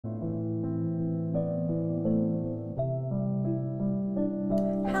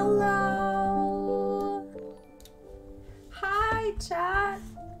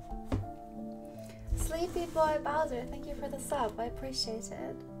Sweet Boy Bowser, thank you for the sub. I appreciate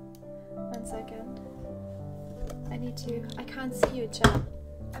it. 1 second. I can't see you, chat.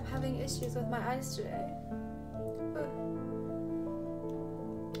 I'm having issues with my eyes today.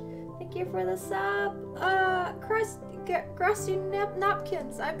 Thank you for the sub. Crusty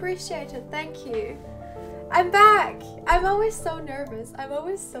napkins. I appreciate it. Thank you. I'm back. I'm always so nervous.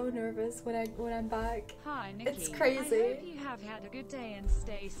 When I'm back. Hi, Nikki. It's crazy. I hope you have had a good day and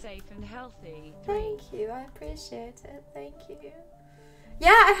stay safe and healthy. Thank you. I appreciate it. Thank you.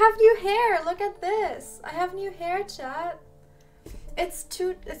 Yeah, I have new hair. Look at this. I have new hair, chat. It's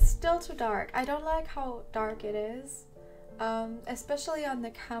still too dark. I don't like how dark it is. Especially on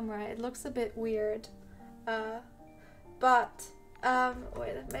the camera. It looks a bit weird. But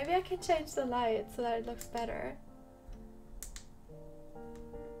wait, maybe I can change the light so that it looks better.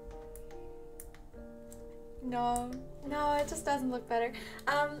 No, it just doesn't look better.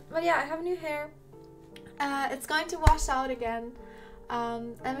 But yeah, I have new hair. It's going to wash out again.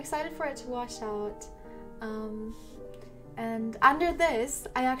 I'm excited for it to wash out. And under this,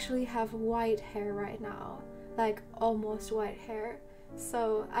 I actually have white hair right now. Like, almost white hair.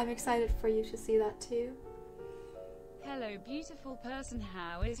 So, I'm excited for you to see that too. Hello, beautiful person.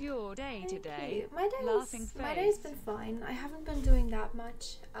 How is your day today? My day's been fine. I haven't been doing that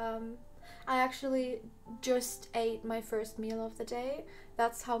much. I actually just ate my first meal of the day.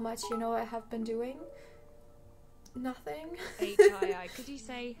 That's how much, you know, I have been doing. Nothing. HII, could you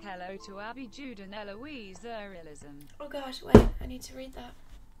say hello to Abby, Jude, and Eloise Erilison? Oh gosh, wait, I need to read that.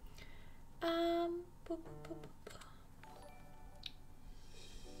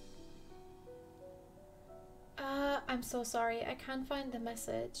 I'm so sorry, I can't find the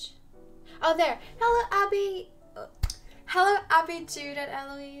message. Oh, there. Hello, Abby. Hello, Abby, Jude, and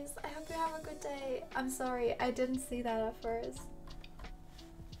Eloise. I hope you have a good day. I'm sorry, I didn't see that at first.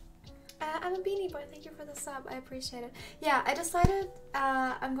 I'm a beanie boy. Thank you for the sub. I appreciate it. Yeah, I decided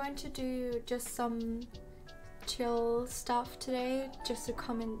I'm going to do just some chill stuff today, just to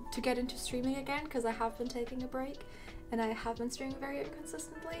get into streaming again, because I have been taking a break and I have been streaming very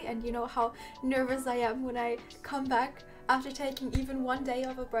consistently, and you know how nervous I am when I come back after taking even 1 day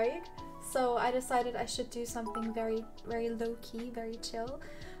of a break. So I decided I should do something very, very low-key, very chill.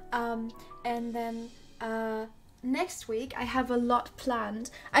 And then next week I have a lot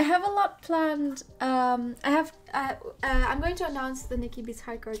planned. I'm going to announce the Nikki Beats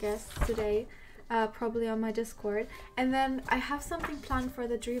Hardcore guests today, probably on my Discord. And then I have something planned for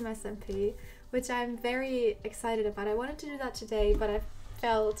the Dream SMP, which I'm very excited about. I wanted to do that today, but I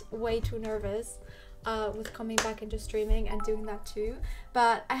felt way too nervous with coming back into streaming and doing that too.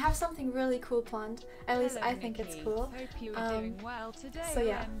 But I have something really cool planned. At least I think it's cool. Hope you are doing well today. So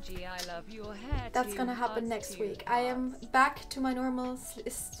yeah, OMG, I love your hair. that's gonna happen next week. I am back to my normal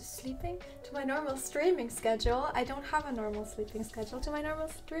streaming schedule. I don't have a normal sleeping schedule. To my normal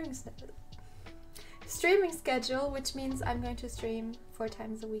streaming schedule, which means I'm going to stream 4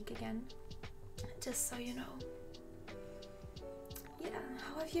 times a week again. Just so you know. Yeah,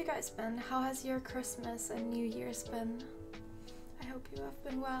 how have you guys been? How has your Christmas and New Year's been? I hope you have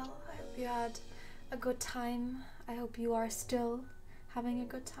been well. I hope you had a good time. I hope you are still having a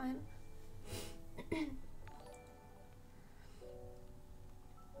good time.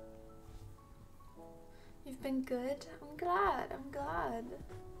 You've been good? I'm glad.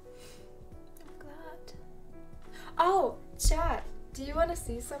 Oh, chat, do you want to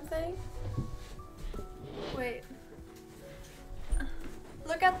see something? Wait.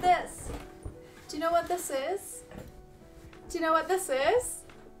 Look at this. Do you know what this is?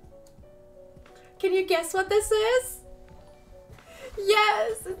 Can you guess what this is?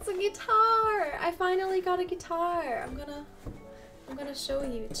 Yes, it's a guitar. I finally got a guitar. I'm gonna show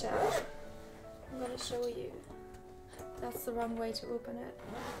you, chat. I'm gonna show you. That's the wrong way to open it.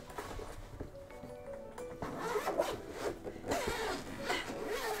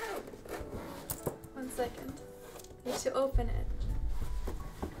 1 second. I need to open it.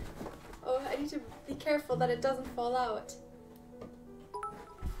 Oh, I need to be careful that it doesn't fall out.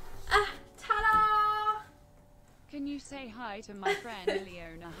 Ah, ta-da! Can you say hi to my friend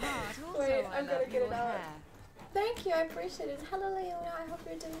Leona Hart? Also, Wait, I I'm gonna love get your it out. hair. Thank you, I appreciate it. Hello, Leona. I hope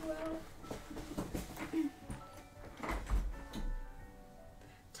you're doing well.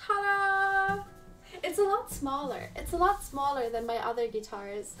 Ta-da! It's a lot smaller. It's a lot smaller than my other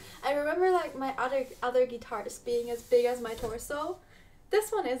guitars. I remember like my other guitars being as big as my torso. This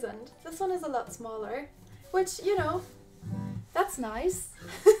one isn't. This one is a lot smaller, which, you know, that's nice.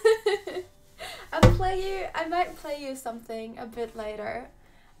 I might play you something a bit later.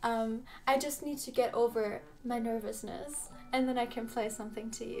 I just need to get over my nervousness and then I can play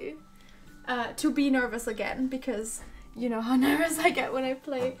something to you. to be nervous again, because you know how nervous I get when I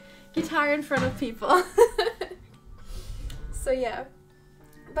play guitar in front of people. So yeah.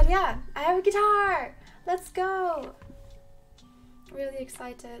 But yeah, I have a guitar! Let's go! Really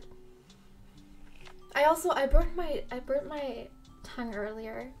excited. I burnt my tongue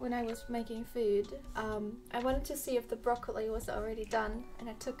earlier when I was making food. I wanted to see if the broccoli was already done, and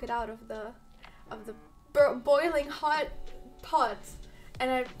I took it out of the boiling hot pot, and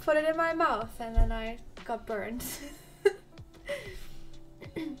I put it in my mouth, and then I got burned.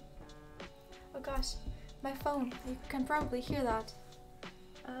 Oh gosh, my phone. You can probably hear that.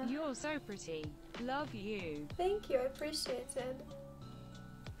 You're so pretty. Love you. Thank you, I appreciate it.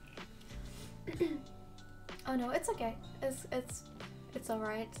 Oh no, it's okay. It's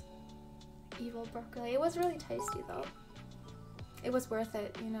alright. Evil broccoli. It was really tasty though. It was worth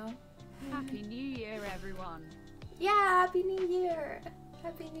it, you know. Happy New Year, everyone. Yeah, Happy New Year.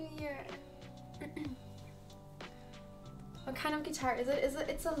 Happy New Year. What kind of guitar is it?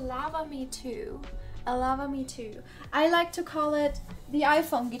 It's a Lava Me 2. A Lava Me 2. I like to call it the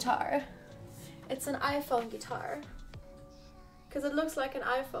iPhone guitar. It's an iPhone guitar. Because it looks like an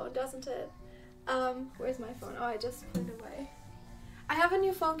iPhone, doesn't it? Where's my phone? Oh, I just put it away. I have a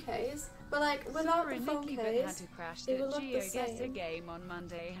new phone case, but like without the phone case, had to crash it will look Geo the same. Guess a game on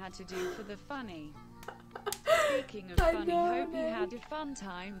Monday had to do for the funny. Speaking of funny, hope you had a fun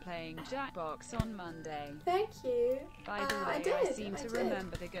time playing Jackbox on Monday. Thank you. By the way, I seem to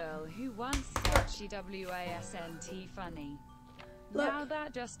remember the girl who once said she wasn't funny. Look, now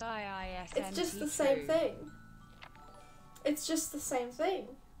that just IISNT it's just the same thing. It's just the same thing.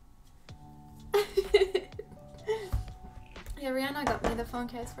 Yeah, Rihanna got me the phone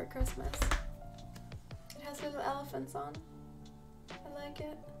case for Christmas. It has little elephants on. I like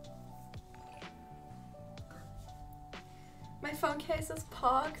it. My phone case is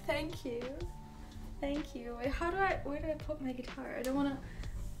Pog. Thank you. Thank you. Wait, where do I put my guitar? I don't wanna...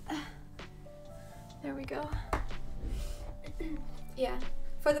 There we go. Yeah.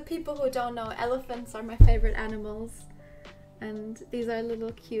 For the people who don't know, elephants are my favorite animals. And these are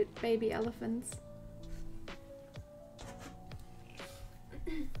little cute baby elephants.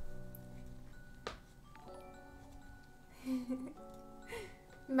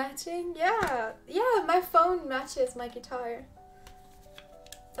 Matching? Yeah! Yeah, my phone matches my guitar.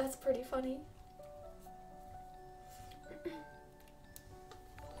 That's pretty funny.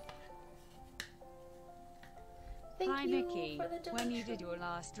 Hi Nikki, when you did your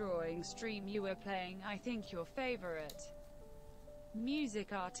last drawing stream you were playing I think your favorite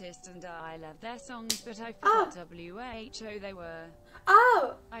music artist, and I love their songs but I forgot WHO they were.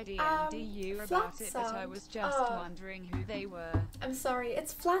 Oh! I DM'd you about it but I was just wondering who they were. I'm sorry,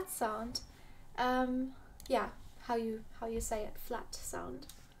 it's Flat Sound. Yeah, how you say it, Flat Sound.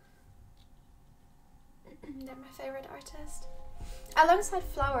 They're my favorite artist. Alongside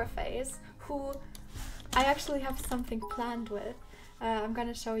Flower Face, who I actually have something planned with. I'm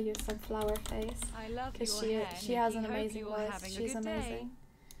gonna show you some Flower Face. I love because she has an amazing voice. She's amazing.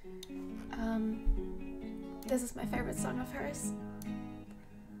 This is my favorite song of hers.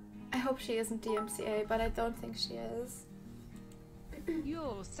 I hope she isn't DMCA, but I don't think she is.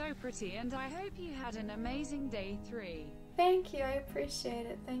 You're so pretty and I hope you had an amazing day 3. Thank you, I appreciate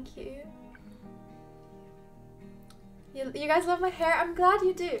it. Thank you. You guys love my hair? I'm glad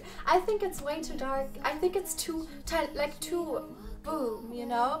you do. I think it's way too dark. I think it's too boom, you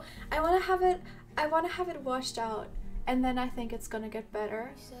know? I wanna have it washed out, and then I think it's gonna get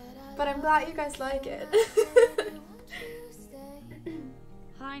better. But I'm glad you guys like it.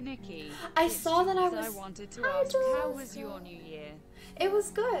 Hi Nikki. I saw that I wanted to ask, how was your new year? It was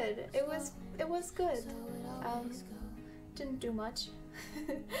good. It was good. Didn't do much.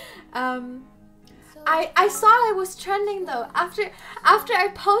 I saw I was trending though. After I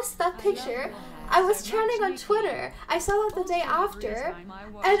posted that picture, I was trending on Twitter. I saw that the day after,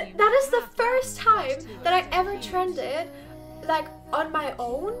 and that is the first time that I ever trended, like on my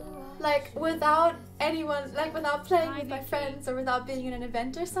own, like without anyone, like without playing with my friends or without being in an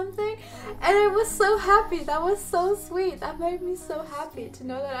event or something. And I was so happy. That was so sweet. That made me so happy to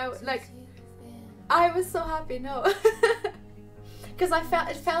know that I was so happy. No, because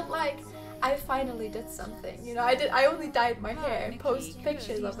it felt like I finally did something, you know. I only dyed my hair and posted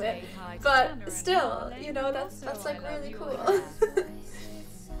pictures of it, but still, you know, that's like really cool.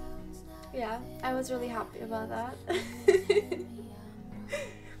 Yeah, I was really happy about that.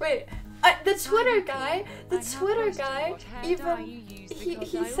 Wait, the Twitter guy, even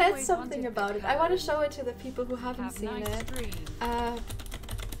he said something about it. I want to show it to the people who haven't seen it.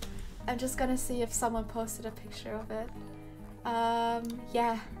 I'm just gonna see if someone posted a picture of it.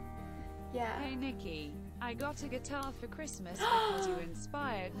 Yeah. Yeah. Hey Nikki, I got a guitar for Christmas because you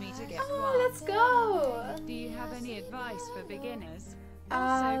inspired me to get one. Let's go! Do you have any advice for beginners?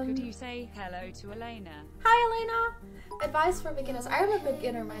 Also, could you say hello to Elena? Hi Elena! Advice for beginners. I am a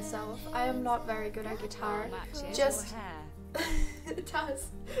beginner myself. I am not very good at guitar. Just hair. It does.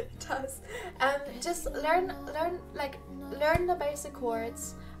 Just learn the basic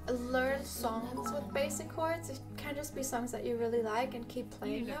chords. Learn songs with basic chords. It can just be songs that you really like and keep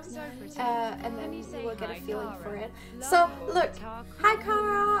playing them. And then you will get a feeling for it. So look, hi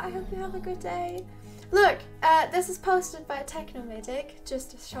Cara, I hope you have a good day. Look, this is posted by Technomedic.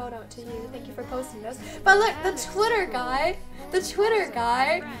 Just a shout out to you. Thank you for posting this. But look, the Twitter guy,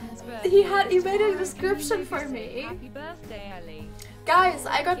 he made a description for me. Happy birthday, Ellie. Guys,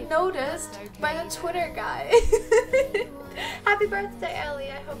 I got noticed by the Twitter guy. Happy birthday,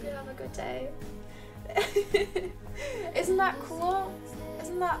 Ellie. I hope you have a good day. Isn't that cool?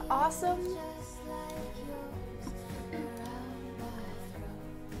 Isn't that awesome?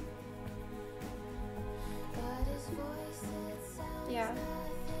 Yeah.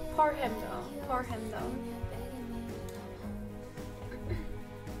 Poor him though. Poor him though.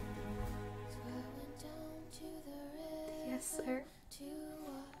 Yes, sir.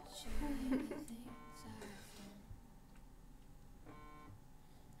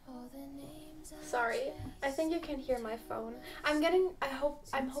 Sorry, I think you can hear my phone. I'm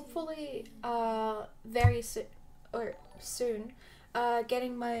hopefully very soon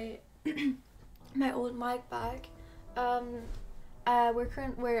getting my my old mic back. I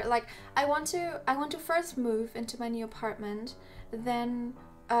want to first move into my new apartment, then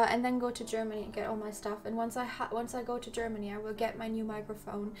and then go to Germany and get all my stuff. And once I go to Germany, I will get my new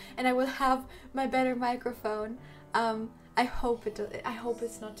microphone and I will have my better microphone. I hope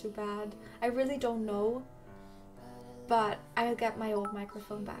it's not too bad. I really don't know, but I'll get my old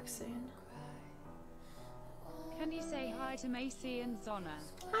microphone back soon. Can you say hi to Macy and Zona?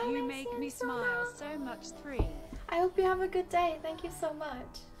 Hi, you Macy make me smile so much. 3. I hope you have a good day. Thank you so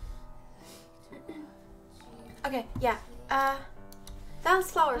much. Okay, yeah. That was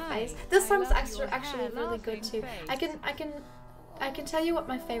Flower Face. This song's actually really good too. I can tell you what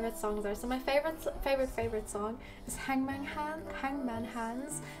my favorite songs are. So my favorite song is Hangman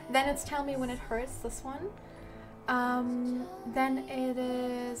Hands. Then it's Tell Me When It Hurts, this one. Then it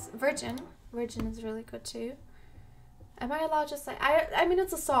is Virgin. Virgin is really good too. Am I allowed to say? I mean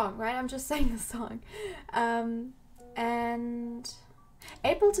it's a song, right? I'm just saying the song. And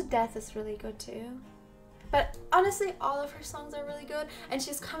April to Death is really good too. But honestly, all of her songs are really good, and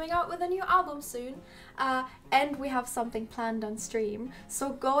she's coming out with a new album soon. And we have something planned on stream, so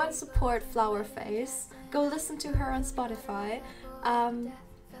go and support Flower Face. Go listen to her on Spotify.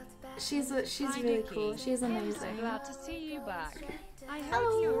 She's really cool. She's amazing. I'm glad to see you back. I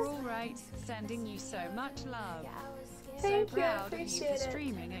hope you're all right. Sending you so much love. Thank you, I proud of you appreciate for it.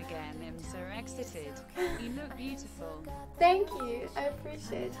 streaming again. I'm so excited. You look beautiful. Thank you, I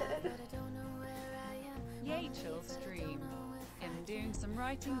appreciate it. Yachel stream. I'm doing some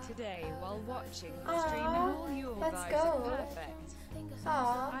writing today while watching the Aww, stream and all your let's vibes go. are perfect.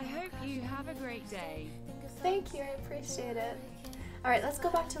 Aww, I hope you have a great day. thank you, I appreciate it. Alright, let's go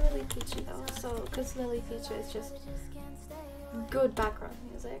back to Lily Peachy though, so, because Lily Peachy is just good background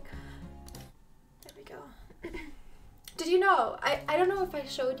music. There we go. Did you know, I don't know if I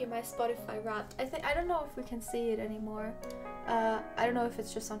showed you my Spotify Wrapped. I don't know if we can see it anymore. I don't know if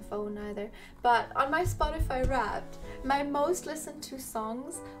it's just on phone either. But on my Spotify Wrapped, my most listened to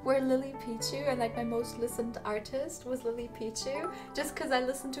songs were Lily Pichu, and like my most listened artist was Lily Pichu, just because I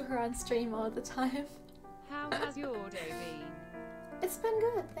listened to her on stream all the time. How has your day been? It's been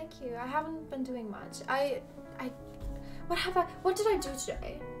good, thank you. I haven't been doing much. What did I do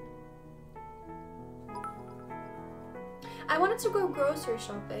today? I wanted to go grocery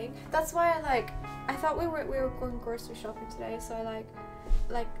shopping. That's why I thought we were going grocery shopping today, so I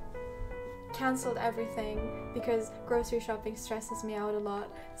like canceled everything because grocery shopping stresses me out a lot.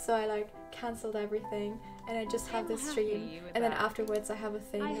 So I canceled everything and I just have this stream, and then afterwards I have a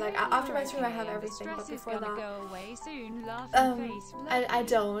thing. Like after my stream I have everything, but before that go away soon. I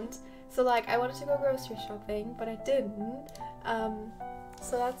don't. So I wanted to go grocery shopping, but I didn't.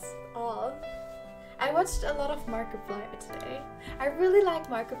 So that's all. I watched a lot of Markiplier today. I really like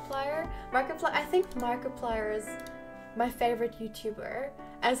Markiplier. I think Markiplier is my favorite YouTuber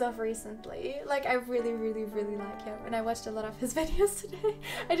as of recently. I really, really, really like him, and I watched a lot of his videos today.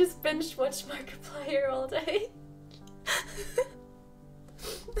 I just binge watched Markiplier all day.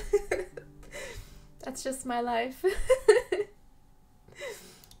 That's just my life.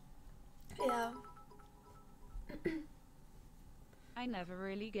 Yeah. I know never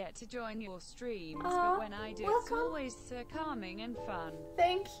really get to join your streams, Aw, but when I do, welcome. it's always so calming and fun.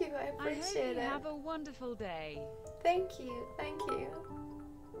 Thank you, I appreciate it. I hope you have a wonderful day. Thank you, thank you.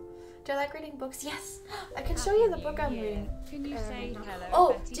 Do you like reading books? Yes! I can show you the book I'm reading. Can you say hello?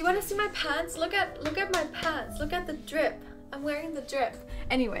 Oh, Betty, do you want to see my pants? Look at my pants. Look at the drip. I'm wearing the drip.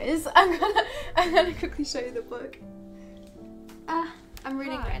 Anyways, I'm gonna quickly show you the book. I'm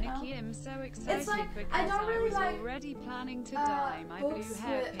reading right now. Nikki, I'm so excited because I don't really was like already planning to dye my blue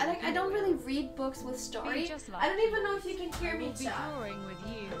hair. I don't really read books with story. I don't even know if you can hear me, chat. I'll be drawing with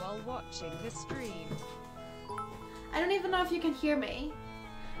you while watching the stream. I don't even know if you can hear me.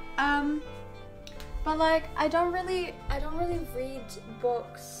 But like I don't really read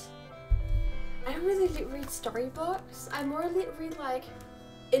books. I don't really read storybooks. I more read like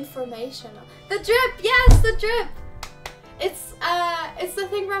information. The drip, yes, the drip. It's the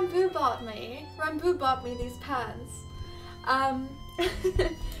thing Rambu bought me. Rambu bought me these pants.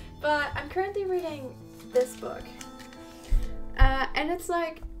 But I'm currently reading this book. And it's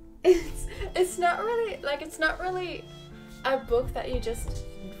like it's not really a book that you just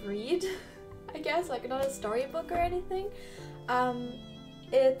read, I guess, like not a storybook or anything.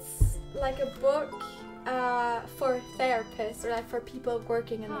 It's like a book for therapists or like for people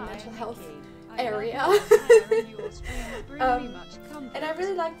working in the mental health area. And I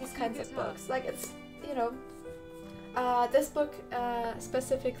really like these kinds of books. Like it's, you know, this book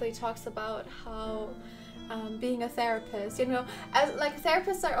specifically talks about how being a therapist, you know, as like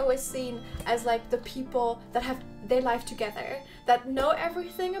therapists are always seen as like the people that have their life together, that know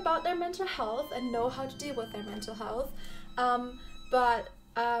everything about their mental health and know how to deal with their mental health. But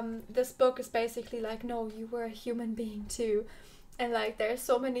this book is basically like, no, you were a human being too, and like there's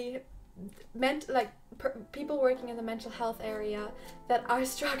so many people working in the mental health area that are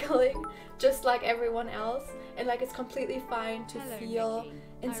struggling just like everyone else, and like it's completely fine to feel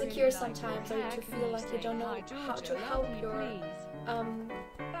insecure sometimes, or to feel like you don't know how to help your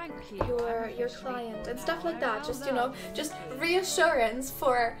client and stuff like that. Just, you know, just reassurance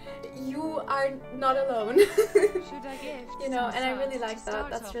for you are not alone. You know, and I really like that.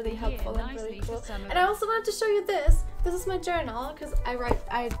 That's really helpful and really cool. And I also wanted to show you this. This is my journal, because I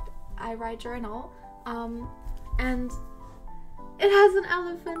write journal, and it has an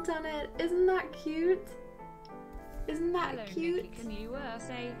elephant on it. Isn't that cute? Isn't that cute? Nikki, can you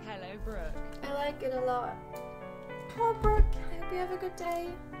say hello, Brooke? I like it a lot. Hello, Brooke. I hope you have a good day.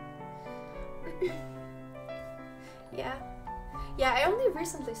 Yeah, I only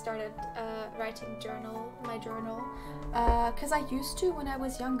recently started writing my journal, because I used to when I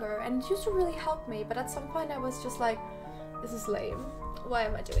was younger, and it used to really help me, but at some point I was just like, this is lame. Why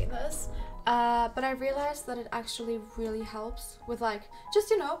am I doing this? But I realized that it actually really helps with like, just,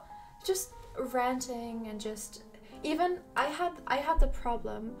 you know, just ranting, and just, even I had the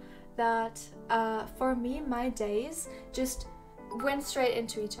problem that for me my days just went straight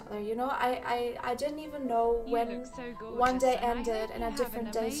into each other, you know. I didn't even know when one day ended and a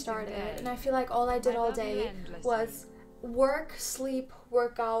different day started, and I feel like all I did all day was work, sleep,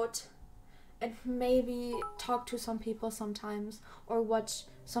 work out, and maybe talk to some people sometimes, or watch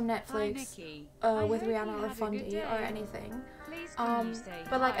some Netflix with Rihanna or Fundy or anything.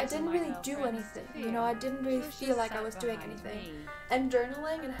 But like I didn't really do anything, you know. I didn't really feel like I was doing anything. And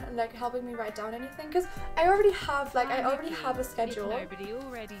journaling and like helping me write down anything, because I already have a schedule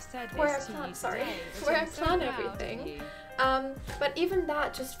where I plan everything. But even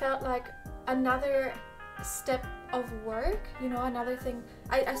that just felt like another step of work, you know, another thing.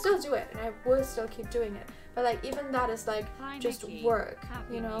 I still do it, and I will still keep doing it, but like even that is like just work,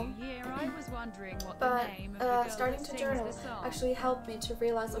 you know. But starting to journal actually helped me to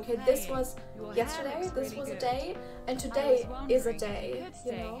realize, okay, this was yesterday, this was a day, and today is a day,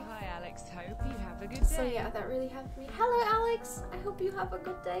 you know. So yeah, that really helped me. Hello, Alex. I hope you have a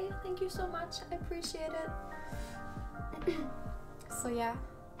good day. Thank you so much. I appreciate it. So yeah,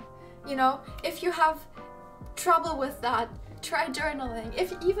 you know, if you have trouble with that, try journaling.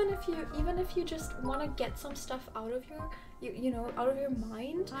 Even if you just want to get some stuff out of your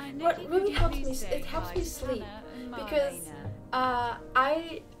mind. What really helps me, it helps me sleep, because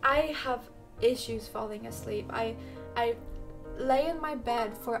I have issues falling asleep. I lay in my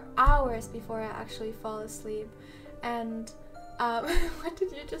bed for hours before I actually fall asleep. And what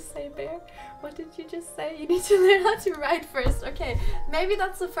did you just say, Bear? What did you just say? You need to learn how to write first. Okay, maybe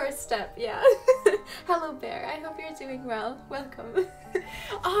that's the first step, yeah. Hello, Bear. I hope you're doing well. Welcome.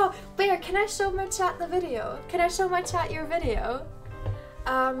 Oh, Bear, can I show my chat the video? Can I show my chat your video?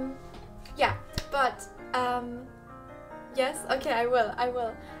 Yeah, but, yes? Okay, I will.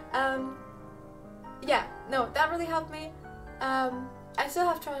 Yeah, no, that really helped me. I still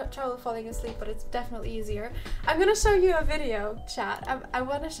have trouble falling asleep, but it's definitely easier. I'm gonna show you a video, chat. I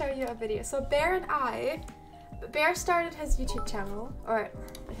want to show you a video. So Bear started his YouTube channel, or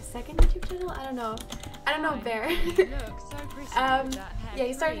his second YouTube channel. I don't know, Bear. Yeah,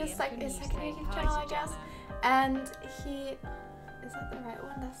 he started his second YouTube channel, I guess. And is that the right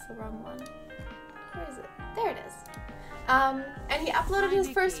one? That's the wrong one. Where is it? There it is. And he uploaded his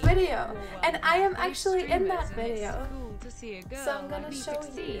first video, and I am actually in that video. So I'm gonna show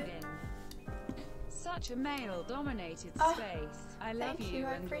you. Such a male-dominated space. I love you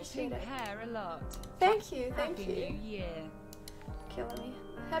and your pink hair a lot. Thank you. Happy New Year. Killing me.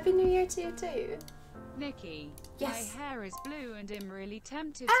 Happy New Year to you too. Nikki, yes. My hair is blue and I'm really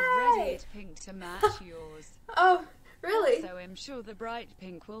tempted to red it pink to match yours. Oh, really? So I'm sure the bright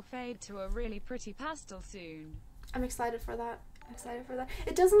pink will fade to a really pretty pastel soon. I'm excited for that.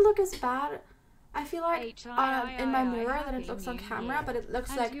 It doesn't look as bad, I feel like, in my mirror than it looks on camera, but it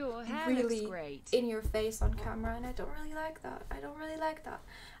looks like really in your face on camera, and I don't really like that.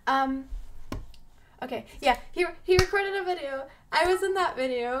 Okay, yeah, he recorded a video. I was in that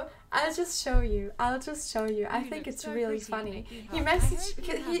video. I'll just show you. I think it's really funny. He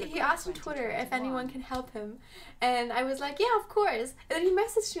asked on Twitter if anyone can help him, and I was like, yeah, of course. And then he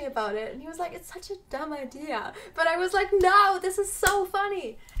messaged me about it, and he was like, it's such a dumb idea. But I was like, no, this is so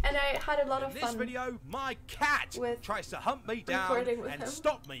funny. And I had a lot of fun. In this video, my cat tries to hunt me down and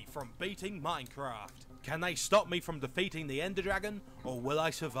stop me from beating Minecraft. Can they stop me from defeating the Ender Dragon, or will I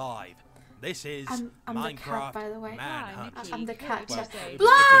survive? This is I'm Minecraft the cat, by the way. Manhunt. I'm the cat. Well,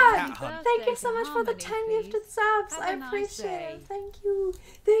 Blood! Thank you so much for the 10 gifted subs. I appreciate it. Thank you.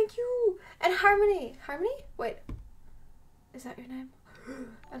 And Harmony. Wait. Is that your name?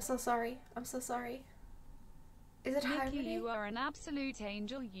 I'm so sorry. Is it Harmony? Nikki, you are an absolute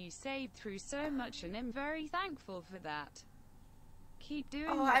angel. You saved through so much and I'm very thankful for that. Keep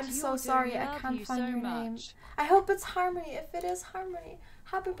doing what I'm so sorry. I can't find your name. I hope it's Harmony. If it is Harmony,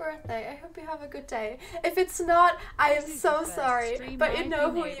 happy birthday. I hope you have a good day. If it's not, I am so sorry. But you know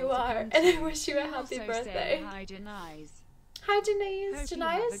who you are, and I wish you a happy birthday. Hi, Janice. Hi, Janice. Hope you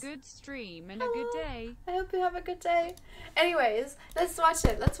have a good stream and a good day. I hope you have a good day. Anyways, let's watch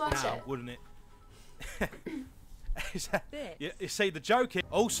it. Wouldn't it? You see, the joke is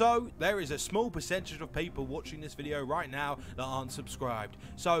also there is a small percentage of people watching this video right now that aren't subscribed,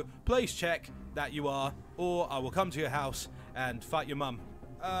 so please check that you are, or I will come to your house and fight your mum.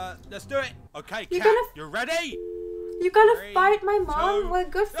 Let's do it. Okay, Cat, you ready? You're gonna fight my mom? Well,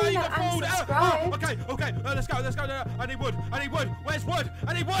 good thing that I'm subscribed. Okay, let's go. I need wood. Where's wood?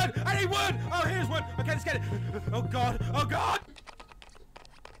 I need wood. Oh, here's wood. Okay, let's get it. Oh god.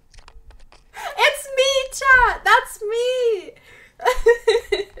 It's me, chat! That's me!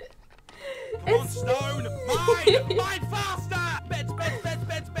 Come on, stone! Mine faster! Beds!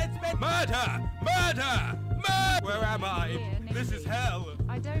 Murder! Where am I? This is hell!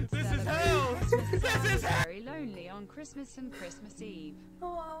 This is hell! This is hell! Very lonely on Christmas and Christmas Eve.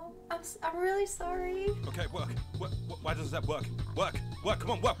 Oh, I'm really sorry. Okay, work. Why does that work? Work!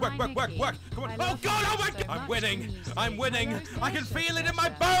 Come on, work! Come on! Oh god! Oh my god! I'm winning! I can feel it in my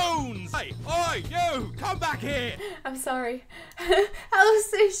bones! Hey, oi, you! Come back here! I'm sorry. Hello,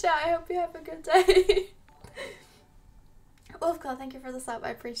 Susha. I hope you have a good day. Wolfclaw, thank you for the sub. I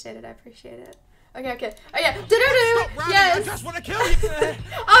appreciate it. Okay. Oh yeah. Yes. I just want to kill you.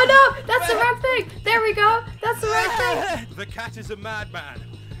 Oh no, that's the wrong thing. There we go. That's the right thing. The cat is a madman.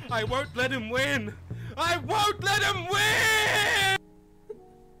 I won't let him win.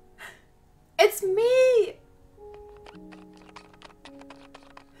 It's me.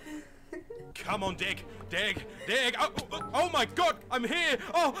 Come on, dig. Oh my god, I'm here.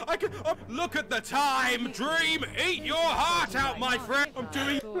 Oh, I can. Oh, look at the time. Dream, eat your heart out, my friend. I'm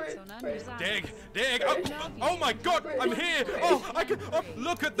doing. Dig. Oh my god, I'm here. Oh, I can. Oh,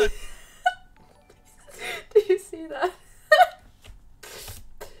 look at the. Do you see that?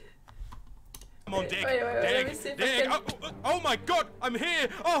 Come on, dig. Oh my god, I'm here.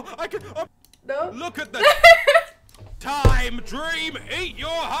 Oh, I can. Oh, no. Look at the. Time, dream, eat your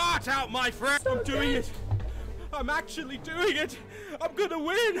heart out, my friend. I'm doing it. I'm actually doing it. I'm gonna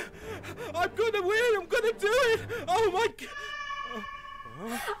win. I'm gonna do it. Oh my god.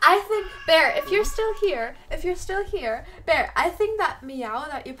 I think, Bear, if you're still here, Bear, I think that meow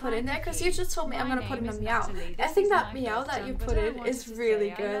that you put in there, because you just told me I'm gonna put in a meow. I think that meow that you put in is really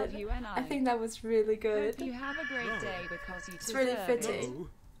good. I think that was really good. Hope you have a great day because you it's really fitting.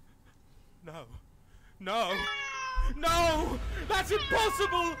 No, that's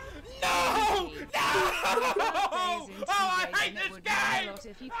impossible. No! Oh, I hate this game.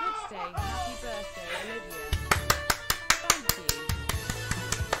 If you could say happy birthday, Olivia. Thank you.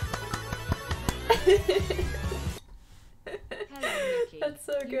 That's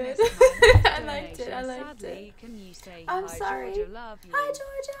so good. I liked it. I liked it. Can you say I'm hi, sorry. Georgia, love you. Hi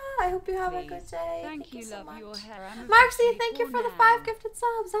Georgia. I hope you have a good day. Thank you, so love much. your hair. Marcy, thank you for the 5 gifted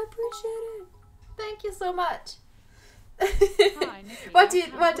subs. I appreciate it. Thank you so much. Hi,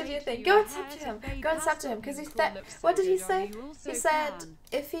 Nikki, what did you think? Go and sub to him. Go and sub to him because he said. What did he say? He said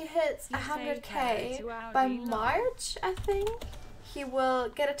if he hits 100k by March, I think he will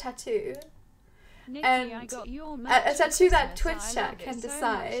get a tattoo. Nikki, and I got your a tattoo that Twitch chat can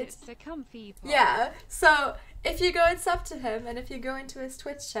decide. Yeah. So if you go and sub to him, and if you go into his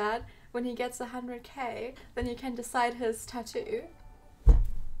Twitch chat when he gets 100k, then you can decide his tattoo.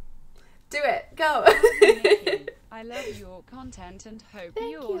 Do it. Go. Nikki, I love your content and hope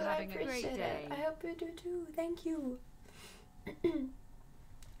you're having a great day. I hope you do too. Thank you.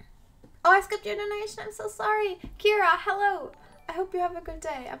 Oh, I skipped your donation. I'm so sorry. Kira, hello. I hope you have a good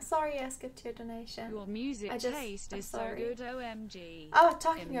day. I'm sorry I skipped your donation. Your music taste is so good, OMG. Oh,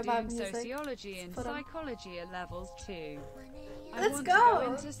 talking about music. Sociology and psychology at levels 2. Let's go. I want to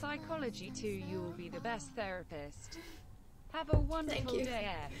go into psychology too. You will be the best therapist. Have a wonderful day,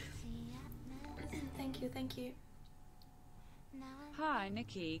 X. Thank you, thank you. Hi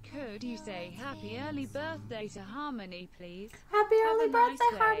Nikki, could you say happy early birthday to Harmony, please? Happy early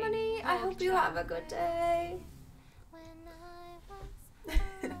birthday, Harmony. I hope you have a good day.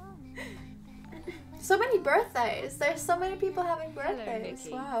 So many birthdays. There's so many people having birthdays. Hello,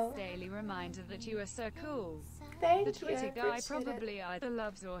 Nikki. Wow. Daily reminder that you are so cool. Thank you. The Twitter guy probably either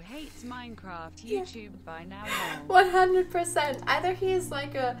loves or hates Minecraft YouTube by now. 100%. Either he is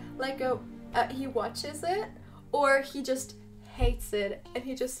he watches it, or he just hates it and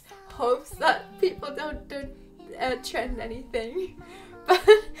he just hopes that people don't trend anything. But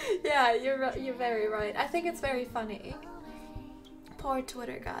yeah, you're very right. I think it's very funny. Poor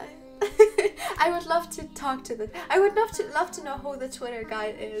Twitter guy. I would love to talk to I would love to know who the Twitter guy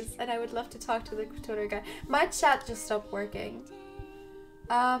is, and I would love to talk to the Twitter guy. My chat just stopped working.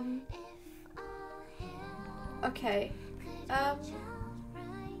 Okay.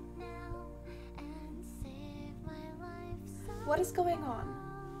 What is going on?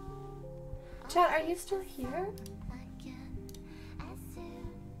 Chat, are you still here?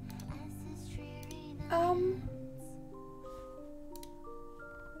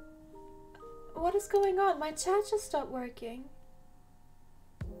 What is going on? My chat just stopped working.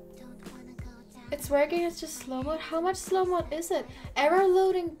 It's working, it's just slow mode. How much slow mode is it? Error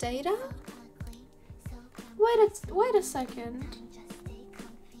loading data? Wait a second.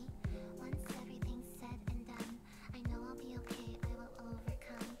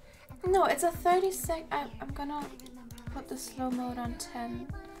 No, it's a 30 sec. I'm gonna put the slow mode on 10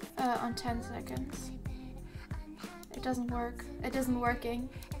 seconds. It doesn't work. It isn't working.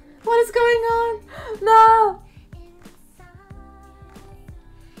 What is going on? No!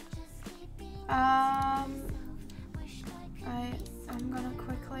 I'm gonna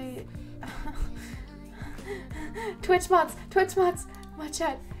quickly Twitch mods, my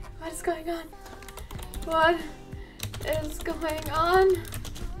chat. What is going on? What is going on?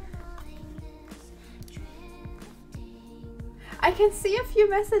 I can see a few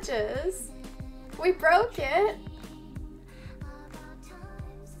messages. We broke it.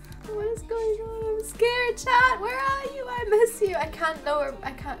 What is going on? I'm scared, chat. Where are you? I miss you. I can't lower.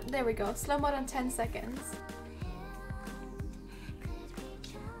 I can't. There we go. Slow mode on 10 seconds.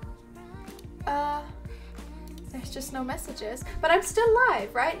 There's just no messages. But I'm still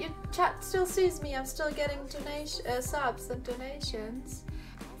live, right? Your chat still sees me. I'm still getting subs and donations.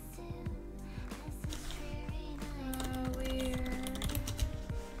 Weird.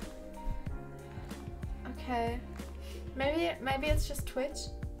 Okay. Maybe it's just Twitch.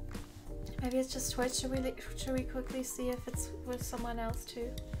 Maybe it's just Twitch. Should we quickly see if it's with someone else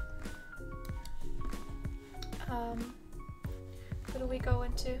too? Who do we go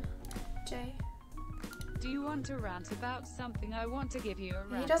into? Jay? Do you want to rant about something? I want to give you a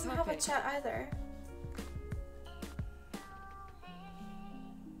rant. He doesn't have a chat either.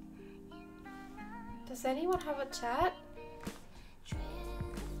 Does anyone have a chat?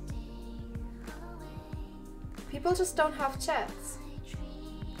 People just don't have chats.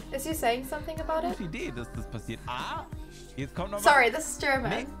 Is he saying something about it? Gute Idee, dass das passiert. Ah, jetzt kommt noch was. Sorry, this is German.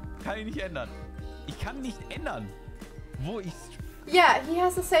 Nee, kann ich nicht ändern. Ich kann nicht ändern, wo ich. Yeah, he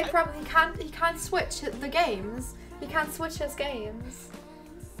has the same problem. He can't switch the games. He can't switch his games.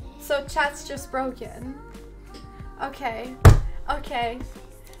 So chat's just broken. Okay. Okay.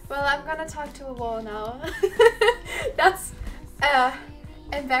 Well, I'm gonna talk to a wall now. That's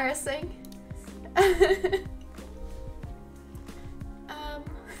embarrassing.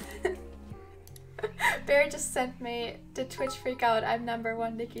 Barry just sent me the Twitch freak out. I'm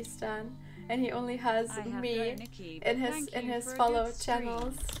 #1 Nikki stan, and he only has me Nikki, in his follow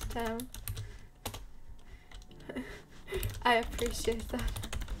channels. Damn. I appreciate that.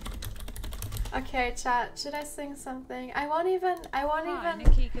 Okay, chat. Should I sing something? I won't even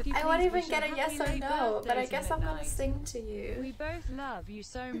get a yes or no. But I guess I'm gonna sing to you. We both love you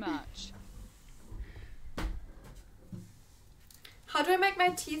so much. How do I make my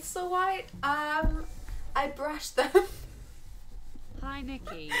teeth so white? I brush them. Hi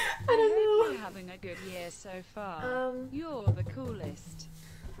Nikki. I don't know. Hope you're having a good year so far. You're the coolest.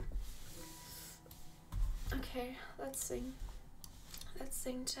 Okay, let's sing. Let's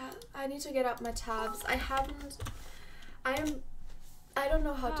sing, chat. I need to get up my tabs. I don't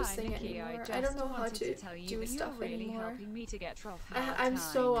know how to sing Nikki, anymore. I don't know how to do stuff really anymore. Helping me to get I'm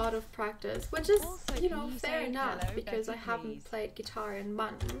so out of practice, which is, also, you know, you fair enough hello, because Betty, I haven't please? played guitar in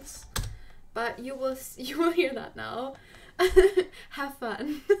months. But you will hear that now. Have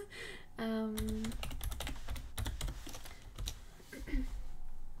fun.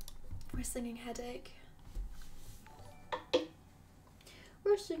 We're singing Headache.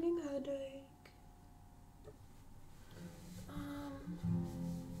 We're singing Headache.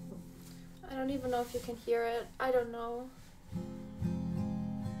 I don't even know if you can hear it. I don't know.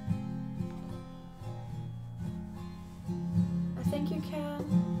 I think you can.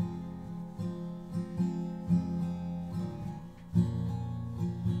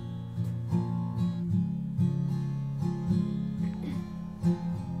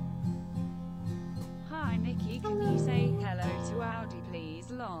 Hi Nikki, can you say hello to Audi please,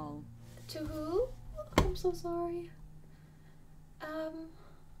 lol? To who? I'm so sorry.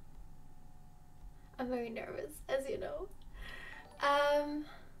 I'm very nervous, as you know. Oh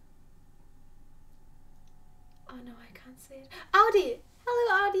no, I can't say it. Audi!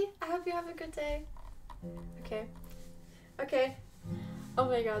 Hello, Audi! I hope you have a good day. Okay. Okay. Oh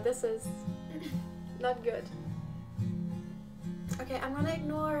my god, this is not good. Okay, I'm gonna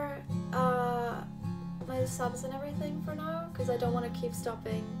ignore my subs and everything for now, because I don't want to keep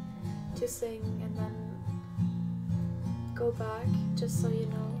stopping to sing and then go back, just so you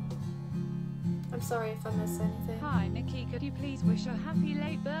know. I'm sorry if I miss anything. Hi Nikki, could you please wish a happy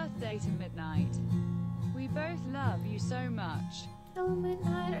late birthday to Midnight? We both love you so much. Hello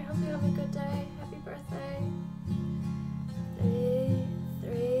Midnight, I hope you have a good day. Happy birthday.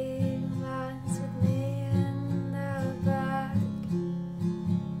 Three lines with me in the back.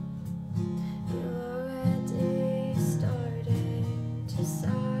 You're already starting to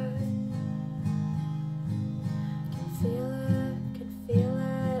sag. Can feel it.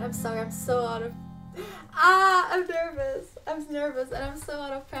 I'm sorry, I'm so out of... I'm nervous. I'm nervous and I'm so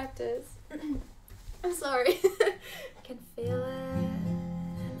out of practice. I'm sorry. Can feel it.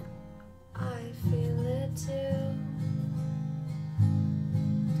 And I feel it too.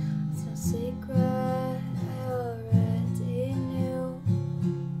 It's no secret, I already knew.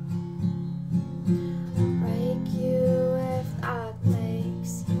 I'll break you if that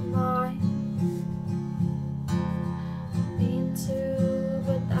makes you mine. I mean to,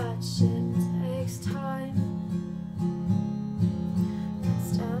 but that shit takes time.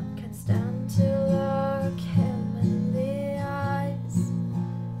 Can't stand to look him in the eyes.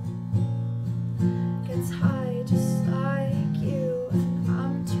 Gets high just like you, and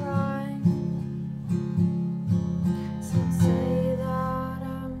I'm trying. Some say that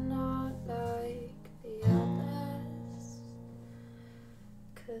I'm not like the others,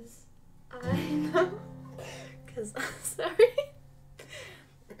 'cause I know, 'cause I'm sorry,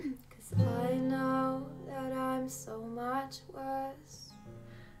 'cause I know that I'm so much worse.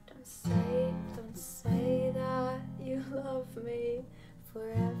 Don't say that you love me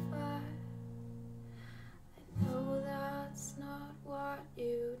forever. I know that's not what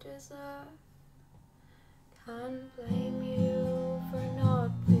you deserve. Can't blame you for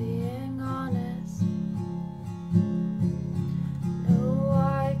not being honest. No,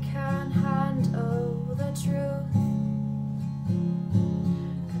 I can't handle the truth.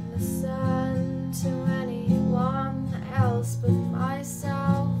 Can listen to anyone else but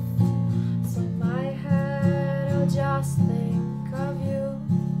myself. So my head will just think of you.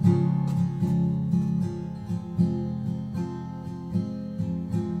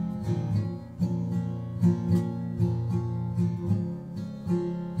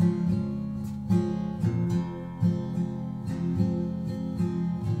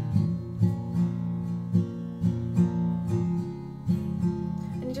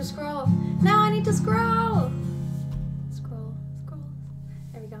 I need to scroll. Now I need to scroll. Scroll.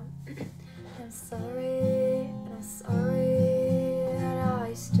 There we go. I'm sorry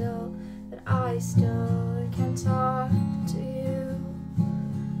that I still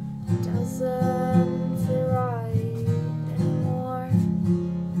doesn't feel right anymore.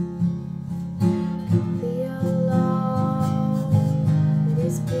 Could be alone with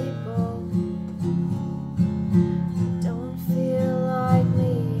these people. Don't feel like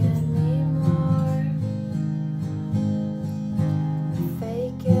me anymore.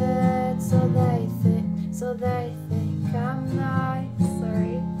 Fake it so they think I'm nice.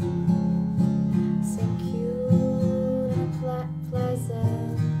 Sorry. Seem cute and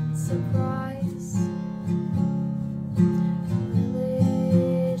pleasant surprise. I'm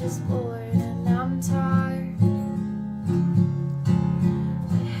really just bored and I'm tired.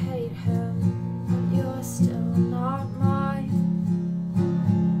 I hate him, but you're still not mine.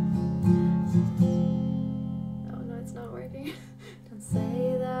 Oh no, it's not working. Don't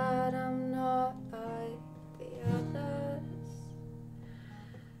say that I'm not like the others,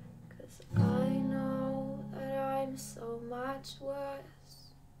 'cause I know that I'm so much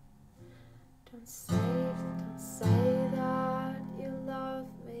worse. Don't say that you love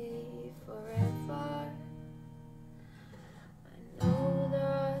me forever. I know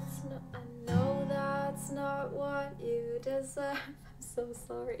that's not what you deserve. I'm so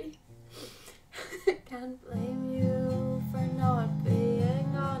sorry. Can't blame you for not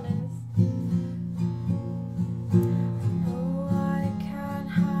being honest. I know I can't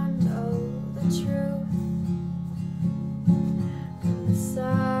handle the truth. Can't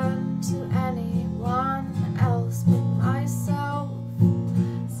listen to anyone else but myself.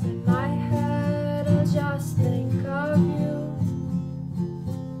 So in my head I'll just think of you.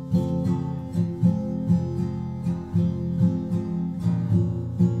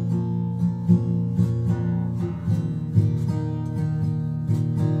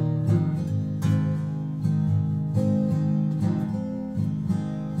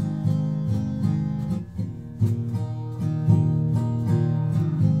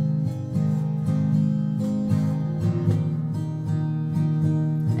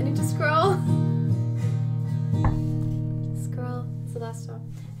 I need to scroll. Scroll. It's the last one.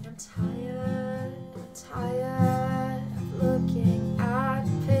 And I'm tired of looking at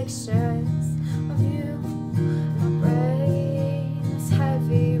pictures of you. My brain is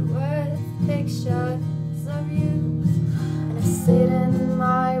heavy with pictures of you. And I sit in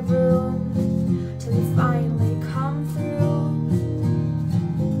my room till you finally come through.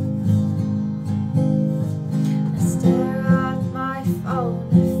 I stare at my phone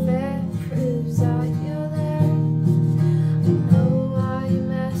if it proves that you're there. I know I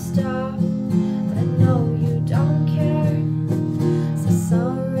messed up, but I know you don't care. So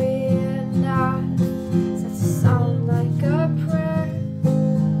sorry and that starts to sound like a prayer.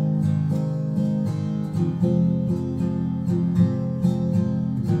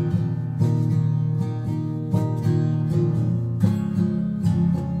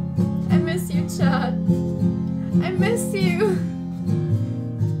 I miss you, Chad. I miss you.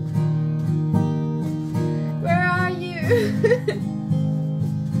 Where are you?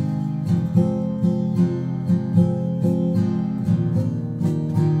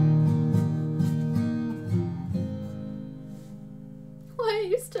 Why are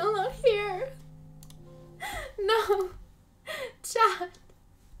you still not here? No. Chad.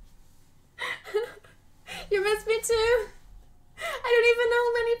 You miss me too? I don't even know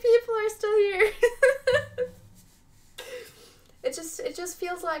how many people are still here. It just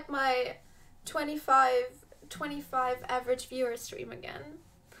feels like my 25 average viewer stream again.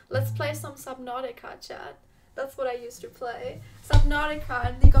 Let's play some Subnautica, chat. That's what I used to play. Subnautica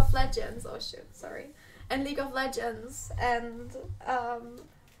and League of Legends. Oh shit, sorry. And League of Legends and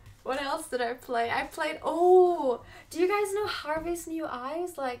what else did I play? I played, oh, do you guys know Harvey's New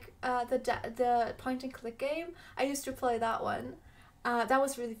Eyes? Like the point and click game? I used to play that one. That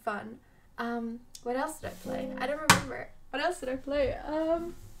was really fun. What else did I play? I don't remember. What else did I play?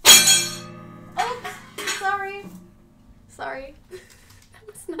 Oops, sorry. Sorry. That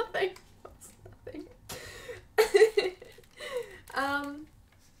was nothing. That was nothing.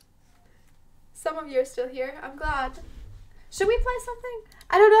 Some of you are still here. I'm glad. Should we play something?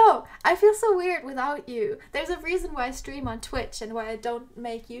 I don't know. I feel so weird without you. There's a reason why I stream on Twitch and why I don't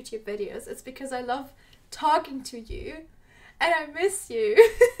make YouTube videos. It's because I love talking to you and I miss you.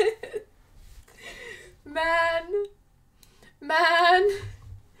 Man.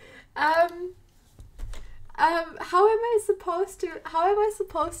 How am I supposed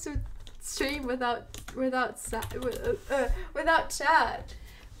to stream without chat?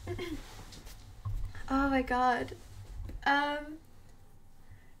 Oh my god.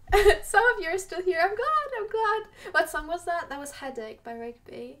 Some of you are still here. I'm glad. What song was that? That was Headache by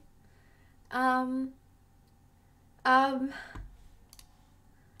Rigby.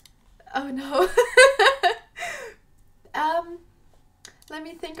 Oh no. Let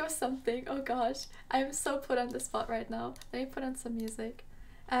me think of something. Oh gosh, I'm so put on the spot right now. Let me put on some music.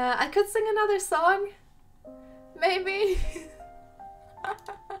 I could sing another song, maybe.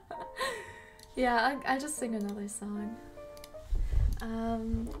 Yeah, I'll just sing another song.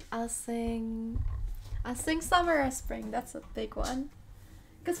 I'll sing Summer or Spring. That's a big one.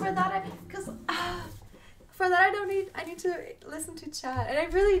 Cause for that I need to listen to chat, and I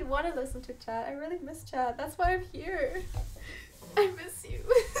really want to listen to chat. I really miss chat. That's why I'm here. I miss you.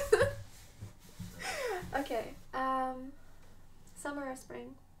 Okay. Summer or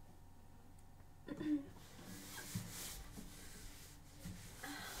Spring?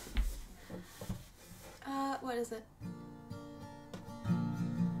 What is it?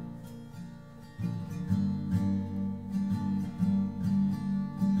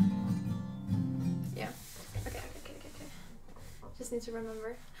 Yeah. Okay. Just need to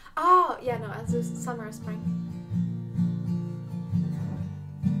remember. Oh, yeah, no, I'll do Summer or Spring.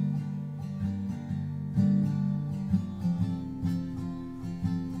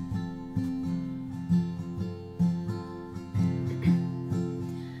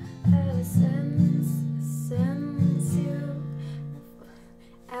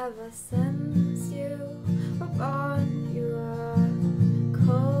 Ever since you were born, you are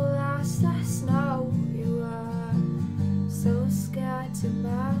cold as the snow. You are so scared to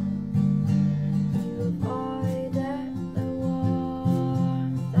melt. You avoided the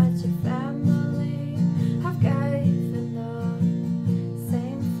warmth that your family have given the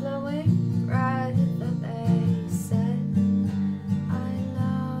same flowing breath that they said, I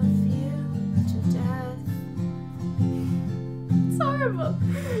love you to death. It's horrible.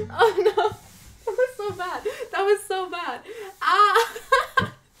 Oh no, that was so bad. That was so bad. Ah!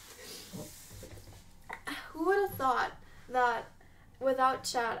 Who would have thought that without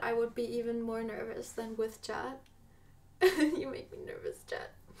chat I would be even more nervous than with chat? You make me nervous,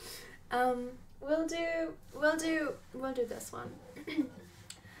 chat. We'll do this one.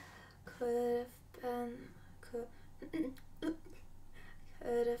 Could have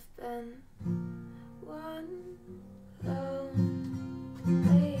been one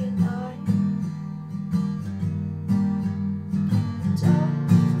lonely night. Just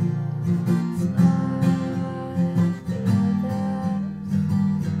like the others.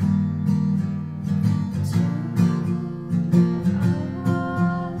 To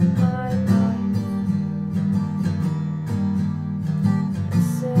all my life.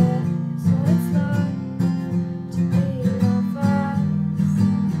 This is what it's like to be lovers.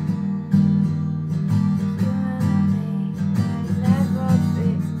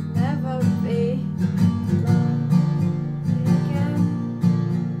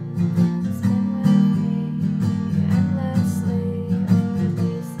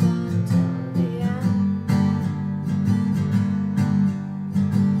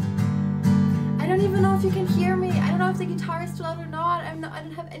 If you can hear me, I don't know if the guitar is too loud or not. I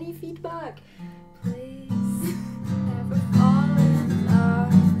don't have any feedback. Please never fall in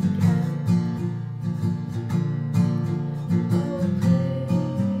love again. Oh,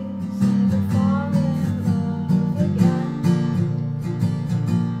 please never fall in love again.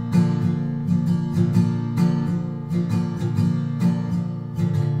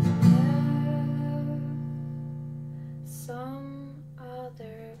 Yeah, some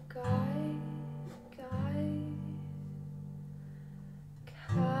other guy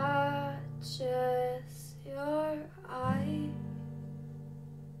catches your eye.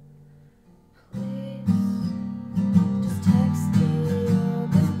 Please just text me your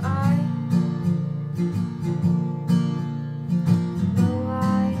goodbye. No,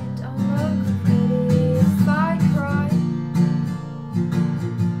 I don't look pretty if I cry,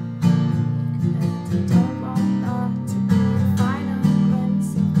 and I don't want that to be the final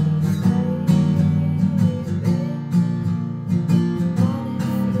glimpse of me, baby.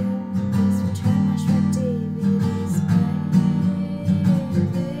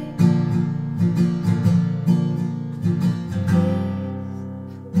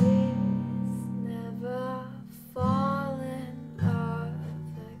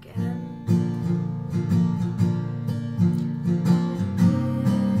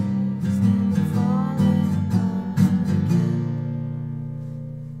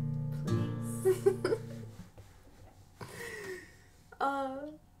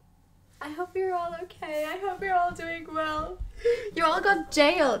 I hope you're all okay. I hope you're all doing well. You all got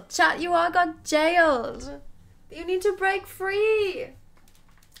jailed. Chat, you all got jailed. You need to break free.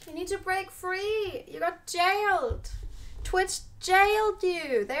 You need to break free. You got jailed. Twitch jailed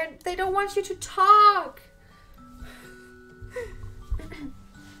you. They don't want you to talk.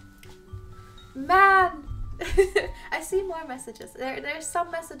 Man! I see more messages. There's some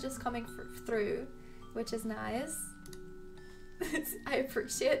messages coming through, which is nice. I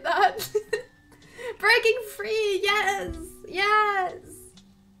appreciate that. Breaking free! Yes! Yes!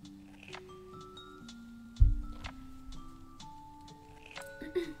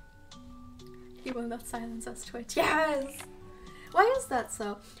 He will not silence us, Twitch. Yes! Why is that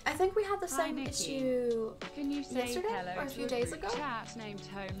so? I think we had the same issue yesterday or a few days ago. Chat named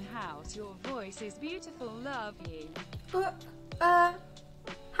Home House. Your voice is beautiful. Love you. Hi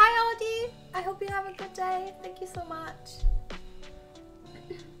Audi. I hope you have a good day. Thank you so much.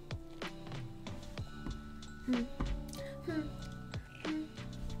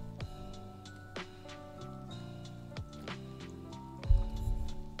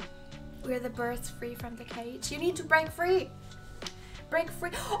 We're the birds free from the cage. You need to break free. Break free.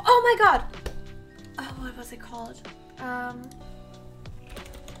 Oh my god. Oh, what was it called?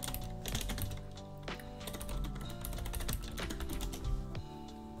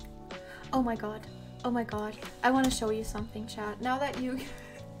 Oh my god. Oh my god. I want to show you something, chat. Now that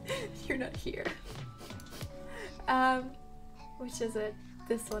you're not here. Which is it?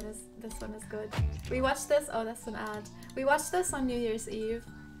 This one is good. We watched this. Oh, that's an ad. We watched this on New Year's Eve.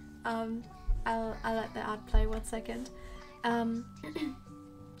 I'll let the ad play 1 second.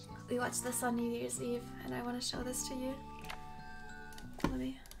 We watched this on New Year's Eve, and I want to show this to you. Let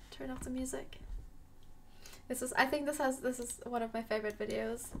me turn off the music. I think this is one of my favorite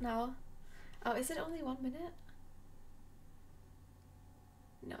videos now. Oh, is it only 1 minute?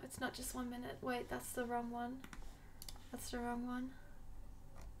 No, it's not just 1 minute. Wait, that's the wrong one. That's the wrong one.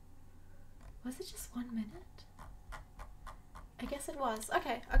 Was it just 1 minute? I guess it was.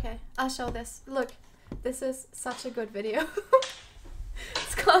 Okay, okay. I'll show this. Look, this is such a good video.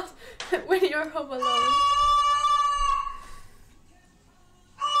 It's called When You're Home Alone.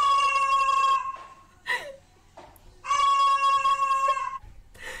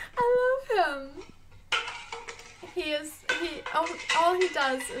 I love him. All he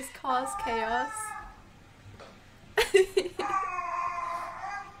does is cause chaos.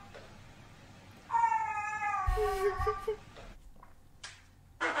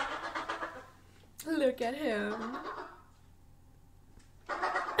 Look at him.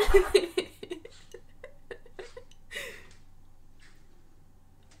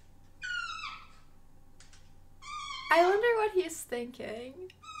 I wonder what he's thinking.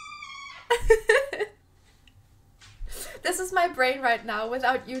 This is my brain right now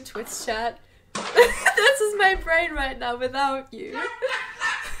without you, Twitch chat. This is my brain right now without you.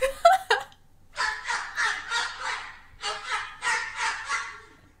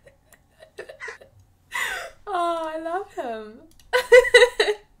 Oh, I love him.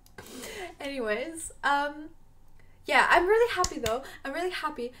 Anyways, yeah, I'm really happy though. I'm really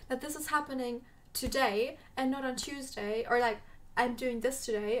happy that this is happening today and not on Tuesday, or like I'm doing this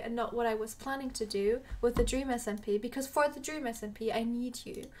today and not what I was planning to do with the Dream SMP, because for the Dream SMP I need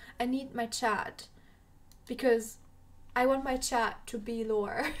you. I need my chat, because I want my chat to be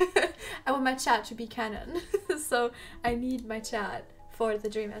lore. I want my chat to be canon. So I need my chat for the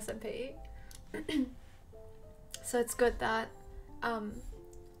Dream SMP. So it's good that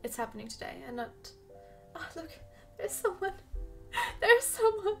it's happening today and not... Oh, look, there's someone. There's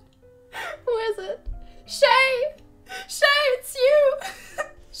someone. Who is it? Shay! Shay, it's you!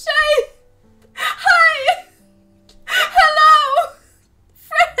 Shay! Hi! Hello!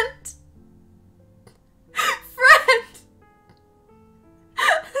 Friend! Friend!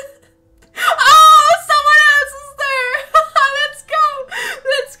 Oh, someone else is there! Let's go!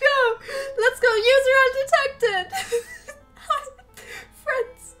 Let's go! Let's go! User undetected! Hi!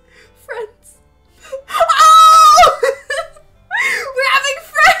 Friends! Friends! Oh! We're having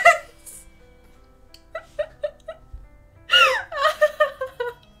friends!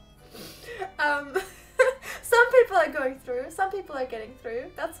 Some people are going through, some people are getting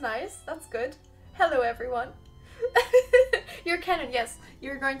through. That's nice, that's good. Hello everyone. You're canon, yes,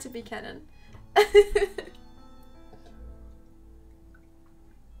 you're going to be canon.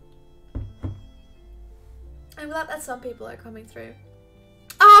 I'm glad that some people are coming through.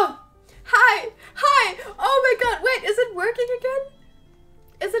 Oh! Hi! Hi! Oh my god, wait, is it working again?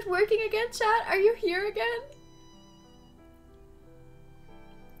 Is it working again, chat? Are you here again?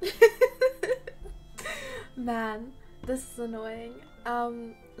 Man, this is annoying.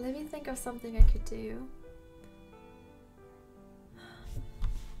 Let me think of something I could do.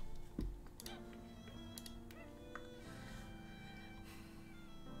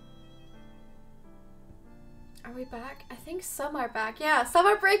 Are we back? I think some are back. Yeah, some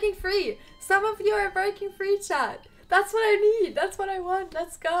are breaking free. Some of you are breaking free, chat. That's what I need. That's what I want.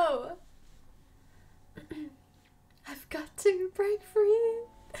 Let's go. I've got to break free.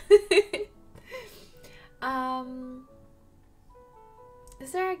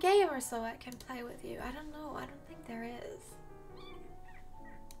 Is there a game or so I can play with you? I don't know. I don't think there is.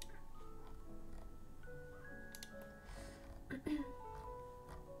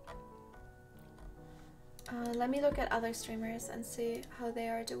 Let me look at other streamers and see how they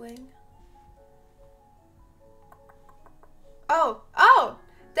are doing. Oh,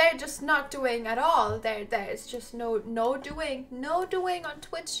 they're just not doing at all. There's just no doing on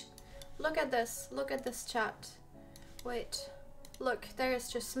Twitch. Look at this chat. Wait, look, there's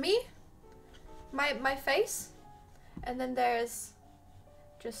just me, my face, and then there's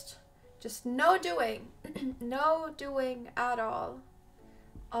just no doing, no doing at all.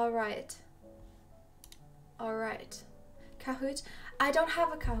 All right. Kahoot. I don't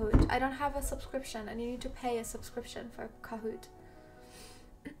have a Kahoot. I don't have a subscription, and you need to pay a subscription for Kahoot.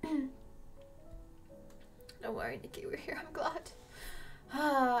 Don't worry, Nikki, we're here. I'm glad.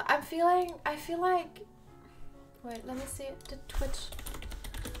 I feel like. Wait, let me see. Did Twitch?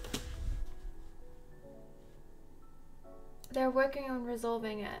 They're working on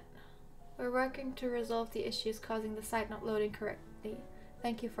resolving it. We're working to resolve the issues causing the site not loading correctly.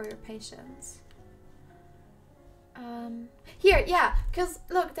 Thank you for your patience. Here, yeah, because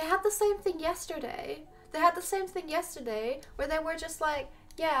look, they had the same thing yesterday. Where they were just like,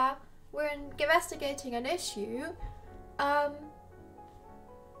 yeah, we're investigating an issue.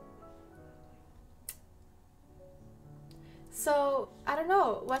 So I don't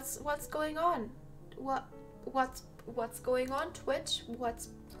know what's going on. What's going on, Twitch?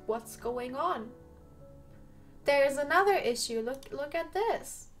 What's going on? There's another issue. Look at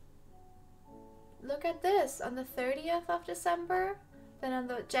this. Look at this, on the 30th of December, then on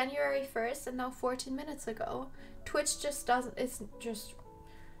the January 1st, and now 14 minutes ago. Twitch just doesn't, it's just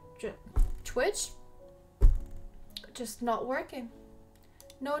Twitch just not working.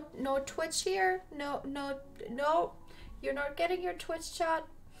 No Twitch here. No, you're not getting your Twitch chat.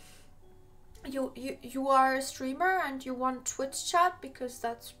 You are a streamer and you want Twitch chat because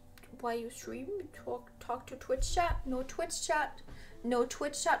that's why you stream. You talk to Twitch chat. No Twitch chat. No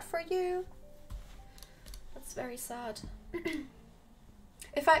Twitch chat for you. That's very sad.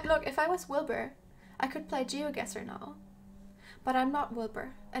 If I was Wilbur, I could play GeoGuessr now. But I'm not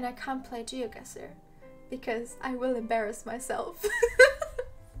Wilbur, and I can't play GeoGuessr because I will embarrass myself.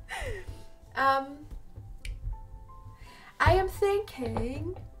 I am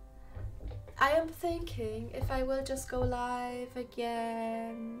thinking if I will just go live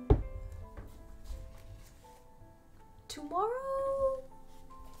again tomorrow.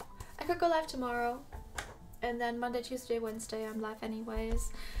 I could go live tomorrow. And then Monday, Tuesday, Wednesday, I'm live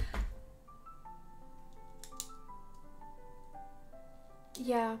anyways.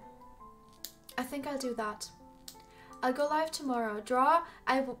 Yeah, I think I'll do that. I'll go live tomorrow. Draw?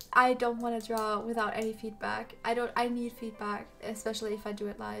 I don't want to draw without any feedback. I need feedback, especially if I do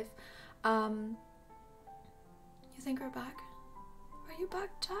it live. You think we're back? Are you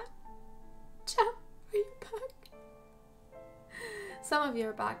back, chat? Chat, are you back? Some of you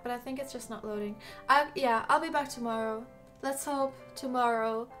are back, but I think it's just not loading. Yeah, I'll be back tomorrow. Let's hope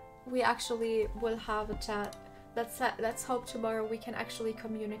tomorrow we actually will have a chat. Let's hope tomorrow we can actually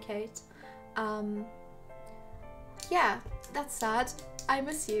communicate. Yeah, that's sad. I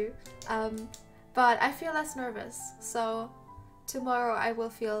miss you. But I feel less nervous. So tomorrow I will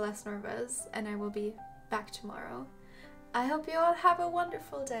feel less nervous and I will be back tomorrow. I hope you all have a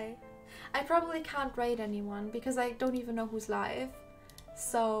wonderful day. I probably can't raid anyone because I don't even know who's live.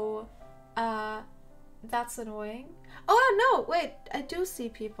 So, that's annoying. Oh no, wait, I do see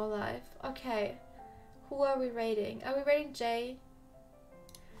people live. Okay, who are we raiding? Are we raiding Jay?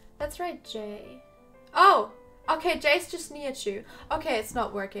 Let's raid Jay. Oh, okay, Jay's just Nihachu. Okay, it's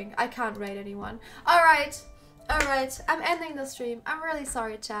not working. I can't raid anyone. Alright, I'm ending the stream. I'm really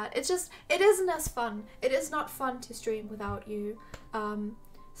sorry, chat. It isn't as fun. It is not fun to stream without you.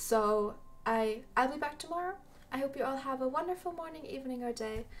 So, I'll be back tomorrow. I hope you all have a wonderful morning, evening, or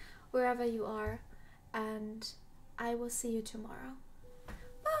day, wherever you are, and I will see you tomorrow.